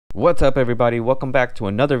What's up, everybody? Welcome back to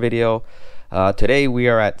another video. Today we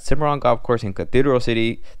are at Cimarron Golf Course in Cathedral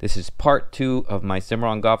City. This is part 2 of my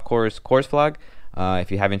Cimarron Golf Course vlog.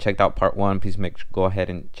 If you haven't checked out part 1, please go ahead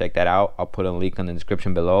and check that out. I'll put a link in the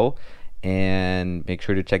description below, and make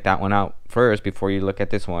sure to check that one out first before you look at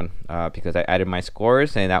this one, because I added my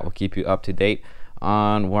scores, and that will keep you up to date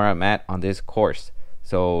on where I'm at on this course.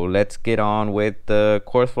 So let's get on with the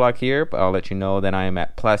course vlog here, but I'll let you know that I am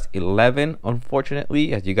at plus 11,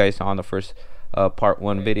 unfortunately. As you guys saw in the first part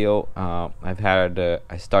 1 video,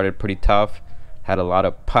 I started pretty tough, had a lot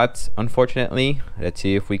of putts, unfortunately. Let's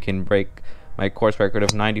see if we can break my course record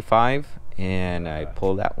of 95, and I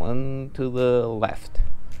pulled that one to the left.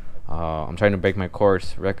 I'm trying to break my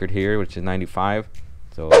course record here, which is 95,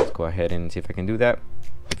 so let's go ahead and see if I can do that.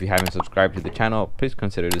 If you haven't subscribed to the channel, please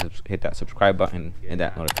consider to hit that subscribe button and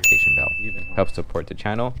that notification bell. Helps support the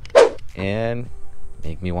channel and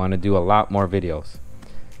make me want to do a lot more videos.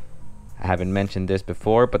 I haven't mentioned this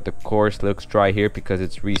before, but the course looks dry here because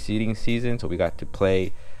it's reseeding season, so we got to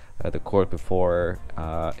play the course before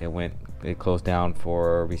it closed down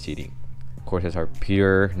for reseeding. Courses are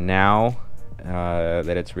pure now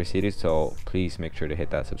that it's reseeded, so please make sure to hit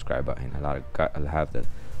that subscribe button. I'll have the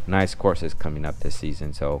nice courses coming up this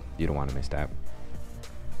season, so you don't want to miss that.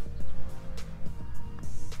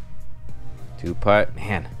 2-putt,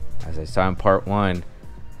 man, as I saw in part 1,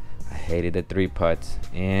 I hated the 3 putts,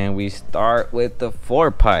 and we start with the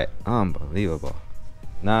 4-putt. Unbelievable.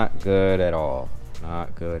 Not good at all.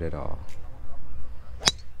 Not good at all.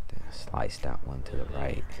 Slice that one to the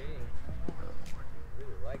right.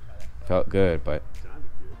 Felt good, but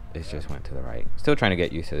it just went to the right. Still trying to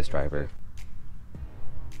get used to this driver.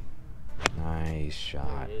 Nice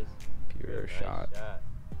shot. Pure shot.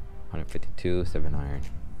 152, 7-iron.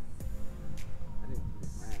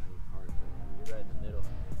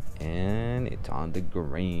 And it's on the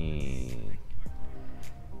green.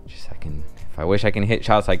 I wish I can hit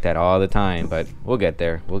shots like that all the time, but we'll get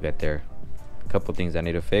there. We'll get there. A couple things I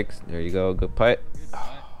need to fix. There you go. Good putt.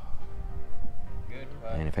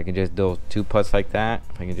 And if I can just do 2 putts like that,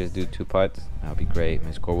 if I can just do 2 putts, that'll be great.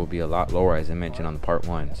 My score will be a lot lower, as I mentioned on the part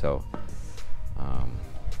 1. So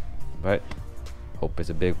but hope is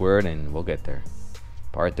a big word, and we'll get there.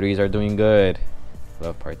 Part 3s are doing good.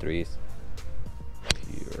 Love part 3s.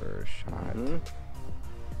 Pure shot.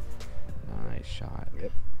 Nice shot.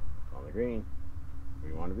 Yep. On the green.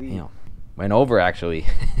 Where you want to be. Damn. Went over, actually.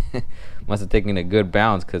 Must have taken a good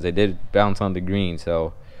bounce, because it did bounce on the green.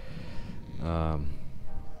 So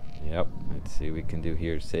yep. Let's see what we can do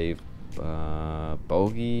here. Save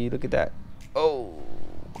bogey. Look at that. Oh,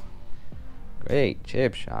 great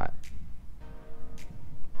chip shot.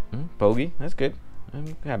 Bogey, that's good.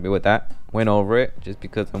 I'm happy with that. Went over it. Just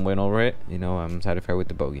because I went over it, you know, I'm satisfied with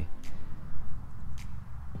the bogey.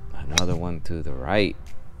 Another one to the right.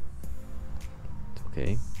 It's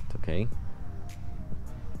okay. It's okay.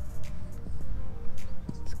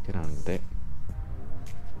 Let's get on with it.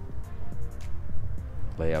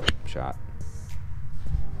 Layup shot.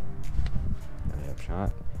 Layup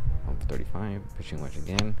shot. 135. Pitching wedge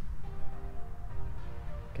again.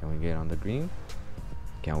 Can we get on the green?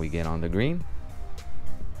 Can we get on the green?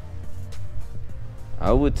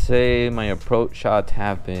 I would say my approach shots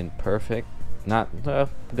have been perfect. Not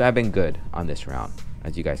I've been good on this round,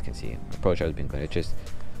 as you guys can see. Approach shot has been good. It's just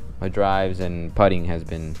my drives and putting has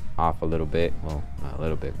been off a little bit. Well, not a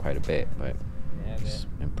little bit, quite a bit, but just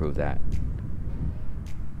improve that.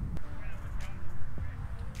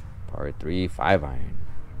 Par 3, 5-iron.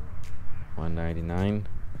 199.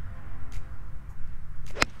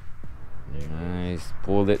 Nice.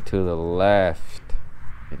 Pulled it to the left,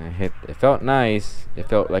 and I hit. It felt nice. It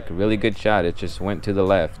felt like a really good shot. It just went to the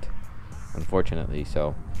left, unfortunately.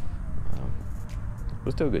 So it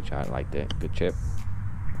was still a good shot. I liked it. Good chip.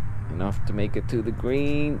 Enough to make it to the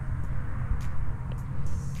green.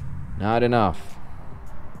 Not enough.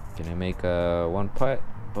 Can I make a 1-putt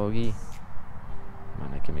bogey? Come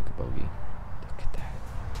on, I can make a bogey. Look at that.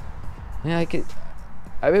 Yeah,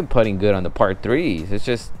 I've been putting good on the part 3s. It's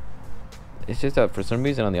just that for some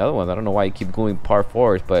reason on the other ones, I don't know why I keep going par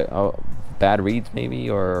 4s, but bad reads maybe,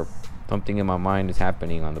 or something in my mind is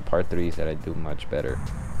happening on the par 3s that I do much better.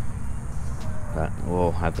 But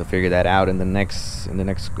we'll have to figure that out in the next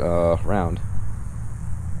round.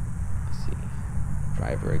 Let's see.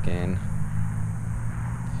 Driver again.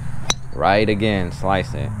 Right again.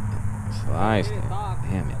 Slice it. Sliced it.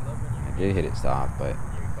 Damn it. I did hit it soft, but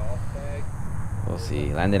we'll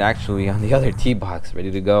see. Landed actually on the other tee box,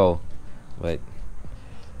 ready to go. But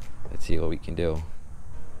let's see what we can do.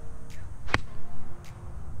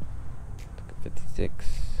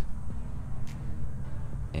 56.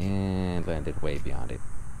 and landed way beyond it.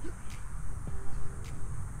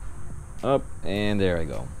 Up, and there I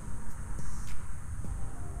go.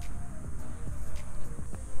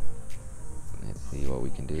 Let's see what we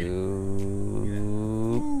can do.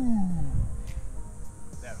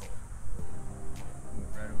 That hole.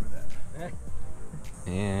 Right over that.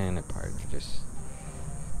 And a partner just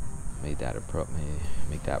made that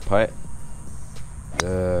make that putt.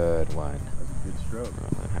 Good one. That's a good stroke.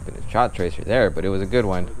 I'm happy to shot tracer there, but it was a good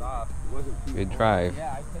one. It wasn't too Good hard. drive.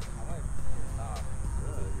 Yeah, I went off.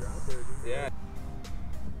 You're out there, dude. Yeah.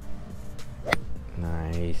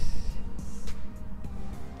 Nice.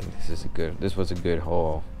 I think this was a good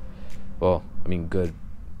hole. Well, I mean good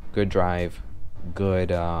drive, good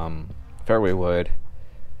fairway wood,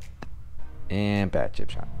 and bad chip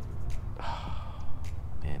shot. Oh,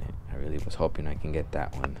 man, I really was hoping I can get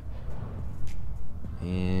that one.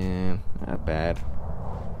 And not bad.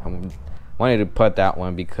 I wanted to putt that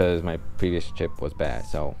one because my previous chip was bad.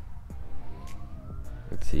 So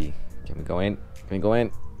let's see. Can we go in? Can we go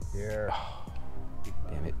in? Here. Oh,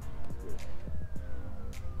 damn it.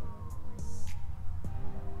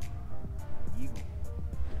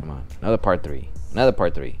 Come on. Another part 3. Another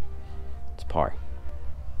part 3. It's par.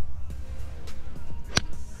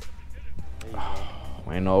 Oh,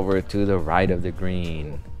 went over to the right of the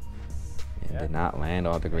green. And did not land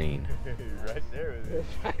on the green. Right there with it.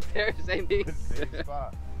 Right there, same thing. Same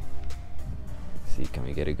spot. See, can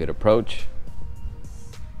we get a good approach?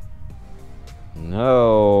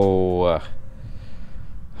 No.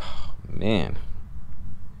 Oh, man.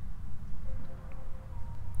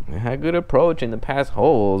 I had good approach in the past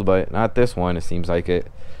holes, but not this one. It seems like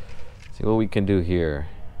it. See what we can do here.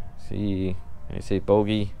 See, can I say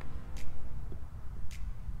bogey?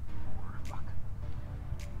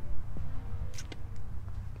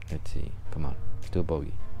 Let's see. Come on, let's do a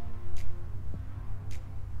bogey.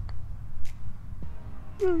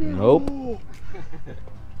 Nope.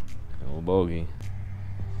 No bogey.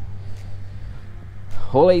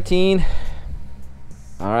 Hole 18.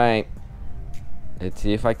 All right. Let's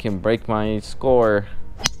see if I can break my score.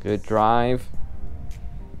 Good drive.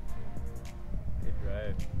 Good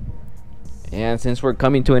drive. And since we're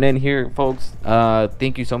coming to an end here, folks,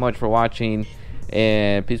 thank you so much for watching.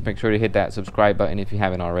 And please make sure to hit that subscribe button if you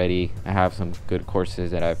haven't already. I have some good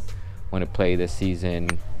courses that I want to play this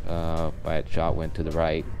season. But shot went to the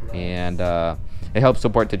right. And it helps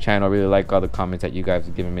support the channel. I really like all the comments that you guys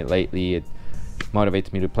have given me lately. It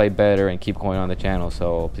motivates me to play better and keep going on the channel.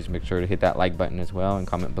 So please make sure to hit that like button as well and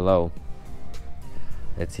comment below.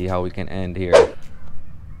 Let's see how we can end here.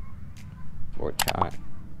 Fourth shot.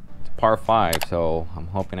 It's par 5, so I'm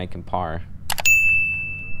hoping I can par.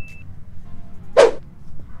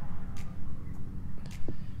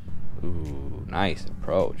 Ooh, nice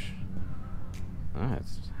approach. Alright,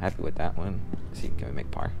 happy with that one. Let's see, can we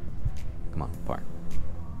make par? Come on, par.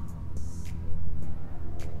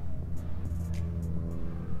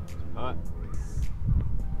 Hot.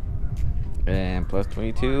 And plus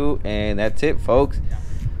 22, and that's it, folks.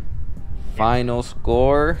 Final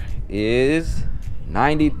score is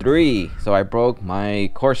 93. So I broke my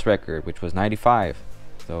course record, which was 95.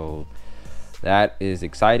 So that is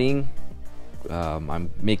exciting.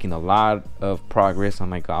 I'm making a lot of progress on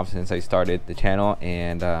my golf since I started the channel,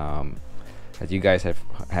 and as you guys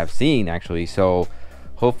have seen actually. So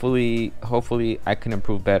hopefully I can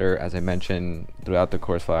improve better, as I mentioned throughout the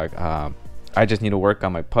course flag. I just need to work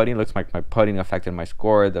on my putting. Looks like my putting affected my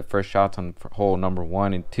score. The first shots on hole number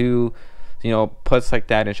 1 and 2, you know, putts like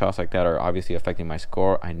that and shots like that are obviously affecting my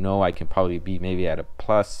score. I know I can probably be maybe at a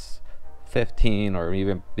plus 15 or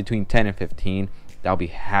even between 10 and 15. I'll be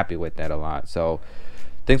happy with that a lot. So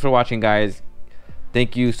thanks for watching, guys.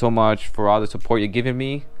 Thank you so much for all the support you're giving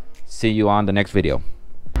me. See you on the next video.